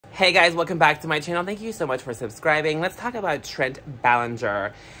Hey guys, welcome back to my channel. Thank you so much for subscribing. Let's talk about Trent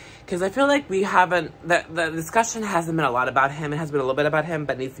Ballinger. Because I feel like we haven't, the discussion hasn't been a lot about him. It has been a little bit about him,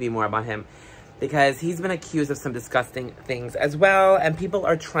 but needs to be more about him. Because he's been accused of some disgusting things as well. And people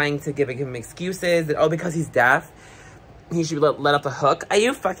are trying to give him excuses. That, oh, because he's deaf, he should be let off the hook. Are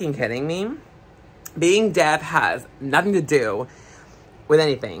you fucking kidding me? Being deaf has nothing to do with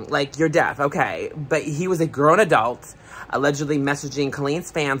anything. Like, you're deaf, okay. But he was a grown adult, allegedly messaging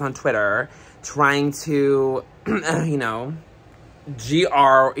Colleen's fans on Twitter, trying to,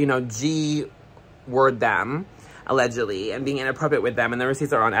 G-word them, allegedly, and being inappropriate with them. And the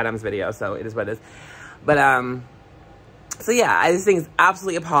receipts are on Adam's video, so it is what it is. But, so yeah, I just think it's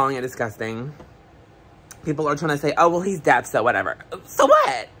absolutely appalling and disgusting. People are trying to say, oh, well, he's deaf, so whatever. So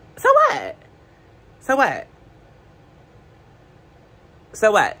what? So what? So what? So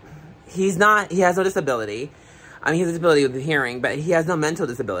what? He has no disability. I mean, he has a disability with hearing, but he has no mental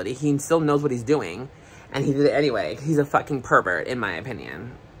disability. He still knows what he's doing, and he did it anyway. He's a fucking pervert, in my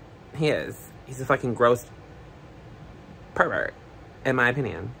opinion. He is. He's a fucking gross pervert, in my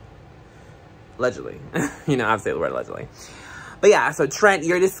opinion. Allegedly. I'll say the word allegedly. But yeah, so Trent,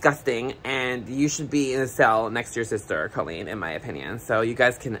 you're disgusting, and you should be in a cell next to your sister, Colleen, in my opinion. So you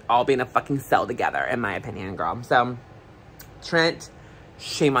guys can all be in a fucking cell together, in my opinion, girl. So, Trent,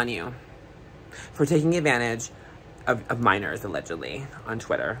 shame on you for taking advantage of minors, allegedly, on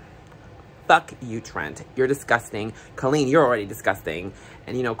Twitter. Fuck you, Trent. You're disgusting. Colleen, you're already disgusting.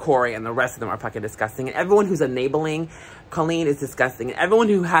 And, Corey and the rest of them are fucking disgusting. And everyone who's enabling Colleen is disgusting. And everyone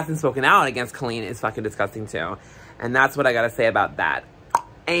who hasn't spoken out against Colleen is fucking disgusting, too. And that's what I gotta say about that.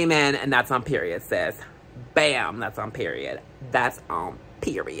 Amen. And that's on period, sis. Bam. That's on period. That's on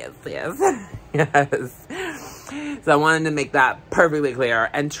period, sis. Yes. So I wanted to make that perfectly clear.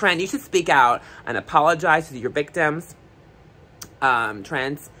 And Trent, you should speak out and apologize to your victims,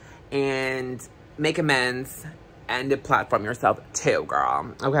 Trent, and make amends and deplatform yourself too,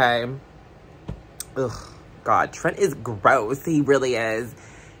 girl. Okay? Ugh. God, Trent is gross. He really is.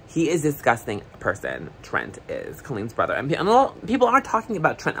 He is a disgusting person. Trent is Colleen's brother. And people aren't talking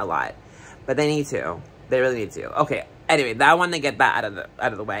about Trent a lot, but they need to. They really need to. Okay. Anyway, I wanted to get that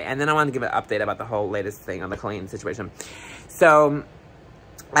out of the way, and then I want to give an update about the whole latest thing on the Colleen situation. So,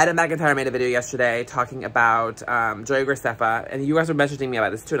 Adam McIntyre made a video yesterday talking about Joey Graceffa, and you guys were messaging me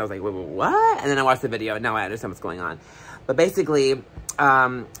about this too, and I was like, wait, what? And then I watched the video, and now I understand what's going on. But basically,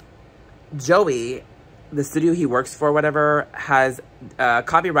 Joey, the studio he works for, whatever, has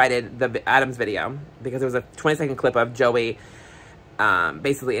copyrighted Adam's video because there was a 20-second clip of Joey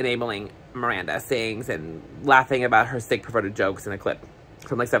basically enabling Miranda sings and laughing about her sick, perverted jokes in a clip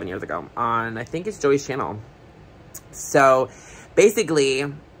from like 7 years ago on, I think it's Joey's channel. So basically,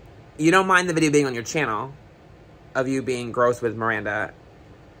 you don't mind the video being on your channel of you being gross with Miranda,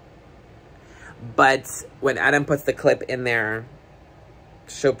 but when Adam puts the clip in there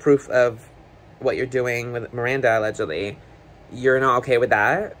to show proof of what you're doing with Miranda, allegedly, you're not okay with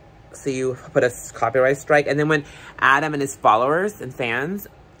that. So you put a copyright strike. And then when Adam and his followers and fans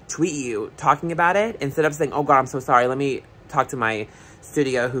tweet you talking about it, instead of saying, oh God, I'm so sorry, let me talk to my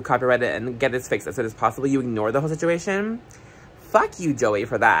studio who copyrighted it and get this fixed as soon as possible, you ignore the whole situation. Fuck you, Joey,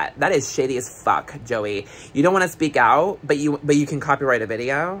 for that. That is shady as fuck, Joey. You don't want to speak out, but you can copyright a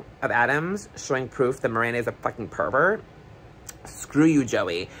video of Adam's showing proof that Miranda is a fucking pervert. Screw you,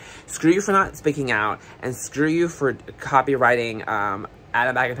 Joey. Screw you for not speaking out, and screw you for copywriting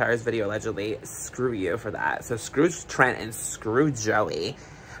Adam McIntyre's video, allegedly. Screw you for that. So screw Trent and screw Joey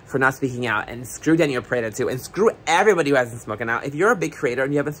for not speaking out, and screw Daniel Prada too, and screw everybody who hasn't spoken out. If you're a big creator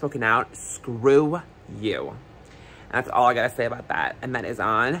and you haven't spoken out, screw you. And that's all I gotta say about that. And that is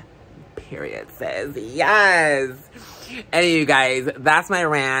on period, sis. Yes! Anyway, you guys, that's my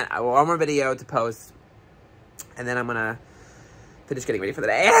rant. I want one more video to post, and then I'm gonna finish getting ready for the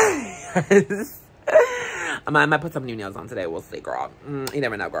day. I might put some new nails on today. We'll see, girl. You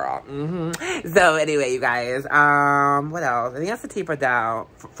never know, girl. So anyway, you guys, what else? I think that's the tea for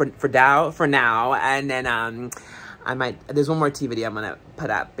now. And then there's one more tea video I'm gonna put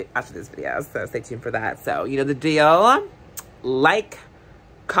up after this video, so stay tuned for that. So you know the deal. Like,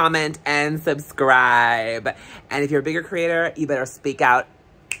 comment, and subscribe. And if you're a bigger creator, you better speak out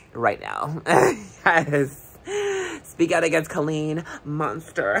right now. Yes. Speak out against Colleen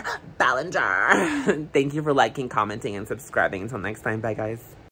Monster Ballinger. Thank you for liking, commenting, and subscribing. Until next time, bye guys.